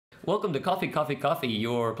Welcome to Coffee, Coffee, Coffee,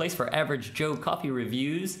 your place for average Joe coffee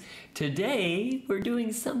reviews. Today, we're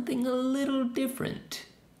doing something a little different.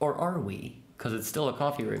 Or are we? Because it's still a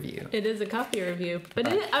coffee review. It is a coffee review. But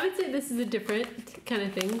I would say this is a different kind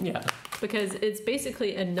of thing. Yeah. Because it's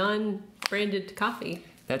basically a non-branded coffee.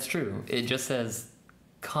 That's true. It just says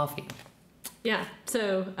coffee. Yeah.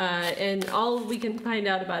 So, and all we can find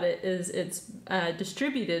out about it is it's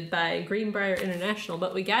distributed by Greenbrier International,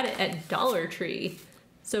 but we got it at Dollar Tree.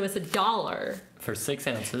 So it's $1. For 6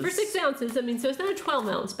 ounces. For 6 ounces. I mean, so it's not a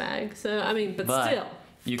 12-ounce bag. So, I mean, but still.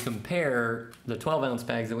 You compare the 12-ounce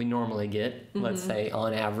bags that we normally get, let's say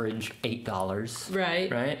on average $8. Right.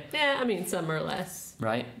 Right? Yeah, I mean, some or less.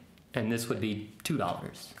 Right? And this would be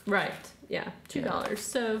 $2. Right. Yeah, $2. Yeah.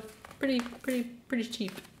 So pretty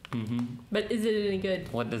cheap. Mm-hmm. But is it any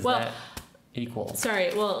good? What does that equal?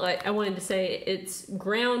 Sorry. Well, I wanted to say it's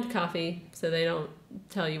ground coffee, so they don't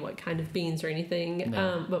tell you what kind of beans or anything.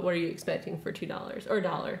 No. But what are you expecting for $2 or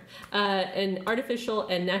 $1? And artificial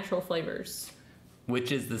and natural flavors.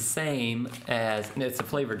 Which is the same as, it's a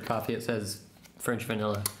flavored coffee, it says French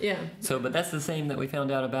vanilla. Yeah. So, but that's the same that we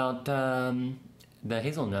found out about the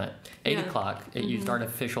hazelnut. 8 o'clock, it used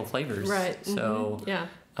artificial flavors. Right. So, yeah.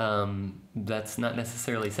 that's not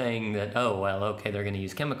necessarily saying that, oh, well, okay, they're going to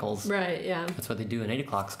use chemicals. Right, yeah. That's what they do in 8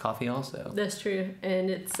 o'clock's coffee also. That's true. And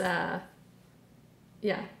it's,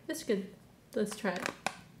 yeah, it's good. Let's try it.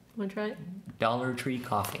 Want to try it? Dollar Tree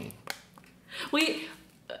coffee.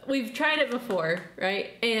 We've tried it before, right?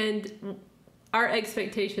 And our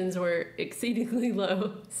expectations were exceedingly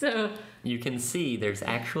low. So You can see there's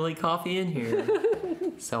actually coffee in here,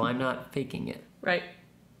 so I'm not faking it. right.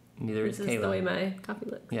 Neither This is is Kayla. the way my coffee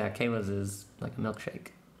looks. Yeah, Kayla's is like a milkshake.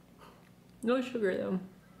 No sugar though.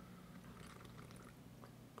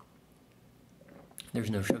 There's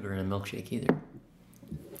no sugar in a milkshake either.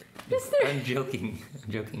 Is there? I'm joking.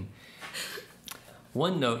 I'm joking.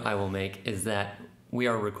 One note I will make is that we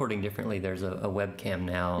are recording differently. There's a webcam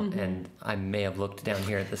now, and I may have looked down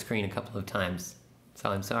here at the screen a couple of times, so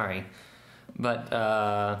I'm sorry. But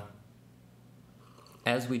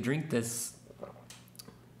as we drink this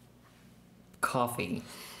coffee,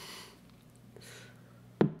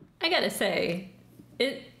 I gotta say,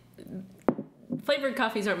 flavored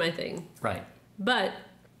coffees aren't my thing, right? but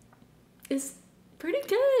it's pretty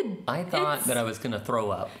good. I thought that I was gonna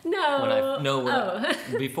throw up. No.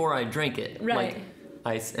 Before I drank it, Right.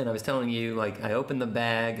 I was telling you, like, I opened the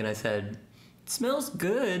bag and I said, it smells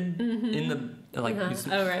good in the, like,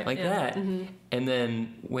 that. And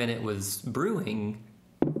then when it was brewing,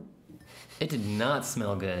 it did not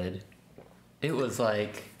smell good. It was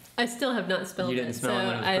like... I still have not smelled it. You didn't smell it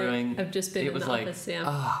when it was brewing? I've just been in the office, yeah.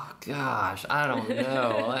 Oh, gosh, I don't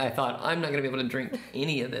know. I thought, I'm not going to be able to drink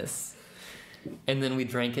any of this. And then we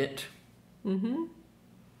drank it. Mm-hmm.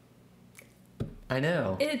 I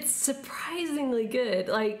know. It's surprisingly good.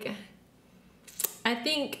 Like, I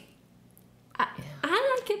think I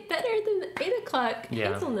like it better than the 8 o'clock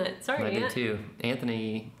hazelnut. Sorry, I did Aunt. too.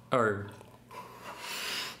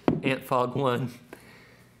 Aunt Fog 1.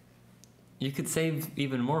 You could save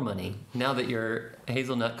even more money now that your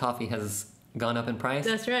hazelnut coffee has gone up in price.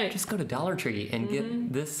 That's right. Just go to Dollar Tree and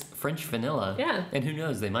get this French vanilla. Yeah. And who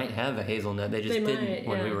knows, they might have a hazelnut. They just didn't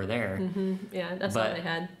when we were there. Mm-hmm. Yeah, that's all they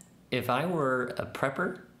had. If I were a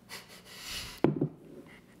prepper...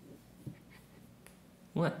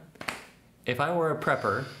 What? If I were a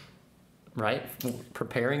prepper, right,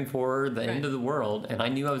 preparing for the end of the world, and I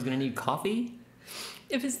knew I was going to need coffee...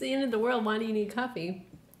 If it's the end of the world, why do you need coffee?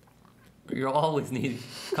 You'll always need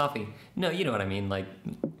coffee. No, you know what I mean. Like,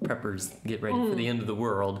 preppers get ready for the end of the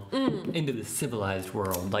world, into the civilized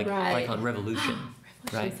world, like on Revolution.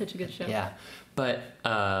 Revolution's such a good show. Yeah. But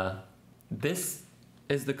this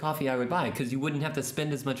is the coffee I would buy, because you wouldn't have to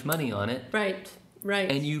spend as much money on it. Right.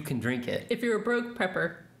 And you can drink it. If you're a broke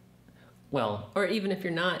prepper. Well. Or even if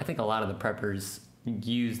you're not. I think a lot of the preppers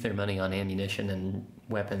use their money on ammunition and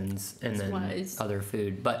weapons and then other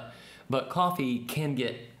food. But coffee can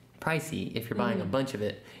get pricey if you're buying a bunch of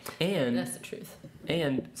it. And that's the truth.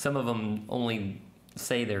 And some of them only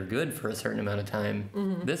say they're good for a certain amount of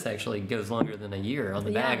time. This actually goes longer than a year. On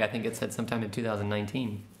the bag, I think it said sometime in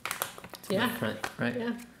 2019. Front, right?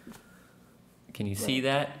 Yeah. Can you see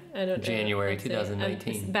that? I don't know. January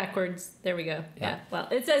 2019. Backwards. There we go. Yeah. Well,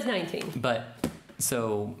 it says 19. But,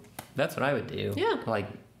 so, that's what I would do. Yeah. Like,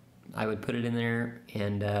 I would put it in there,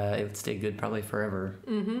 and it would stay good probably forever.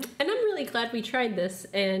 Mm-hmm. And I'm really glad we tried this.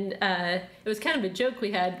 And it was kind of a joke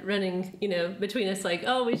we had running, between us, like,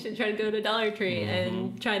 oh, we should try to go to Dollar Tree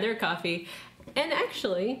and try their coffee. And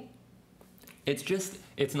actually...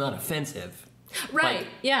 It's not offensive. Right, like,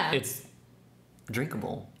 yeah.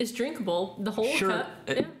 drinkable. It's drinkable. The whole cup.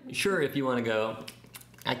 Sure, if you want to go,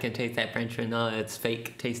 I can taste that French vanilla. It's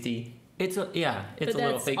fake tasty. It's a little fake tasty.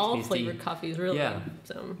 But that's all flavored coffees, really. Yeah.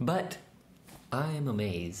 So. But I am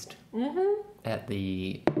amazed at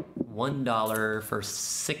the $1 for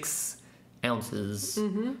 6 ounces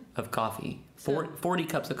of coffee. 40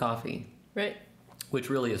 cups of coffee. Right. Which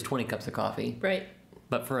really is 20 cups of coffee. Right.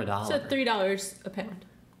 But for $1. So $3 a pound.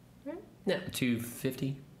 Right? No.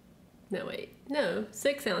 $2.50. No, wait. No,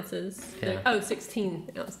 6 ounces. Yeah.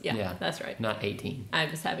 16 ounces. Yeah, that's right. Not 18. I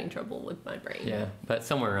was having trouble with my brain. Yeah, but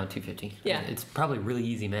somewhere around 250. Yeah. It's probably really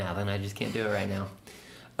easy math, and I just can't do it right now.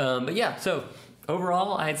 But yeah, so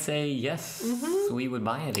overall, I'd say yes, we would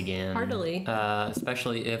buy it again. Heartily.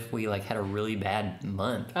 Especially if we had a really bad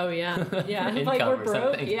month. Oh, yeah. Yeah, like we're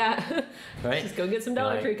broke. Yeah. Right? Just go get some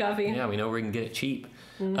Dollar Tree coffee. Yeah, we know we can get it cheap.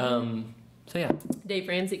 So yeah. Dave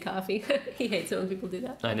Ramsey coffee. He hates it when people do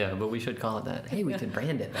that. I know, but we should call it that. Hey, we can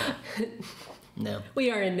brand it that. No.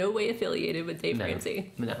 We are in no way affiliated with Dave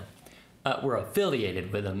Ramsey. No. We're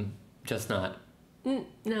affiliated with him, just not.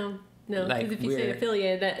 No. Because if you say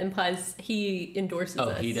affiliated, that implies he endorses us.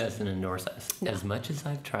 Oh, he doesn't endorse us. No. As much as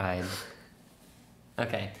I've tried.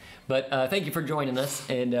 Okay. But thank you for joining us.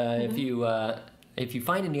 And if you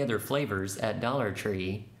find any other flavors at Dollar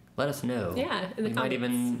Tree, let us know. Yeah, in the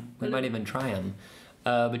comments. We might even try them.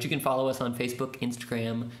 But you can follow us on Facebook,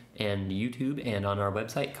 Instagram, and YouTube, and on our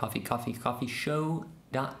website,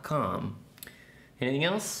 coffeecoffeeshow.com. Anything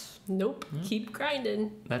else? Nope. Keep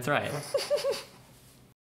grinding. That's right.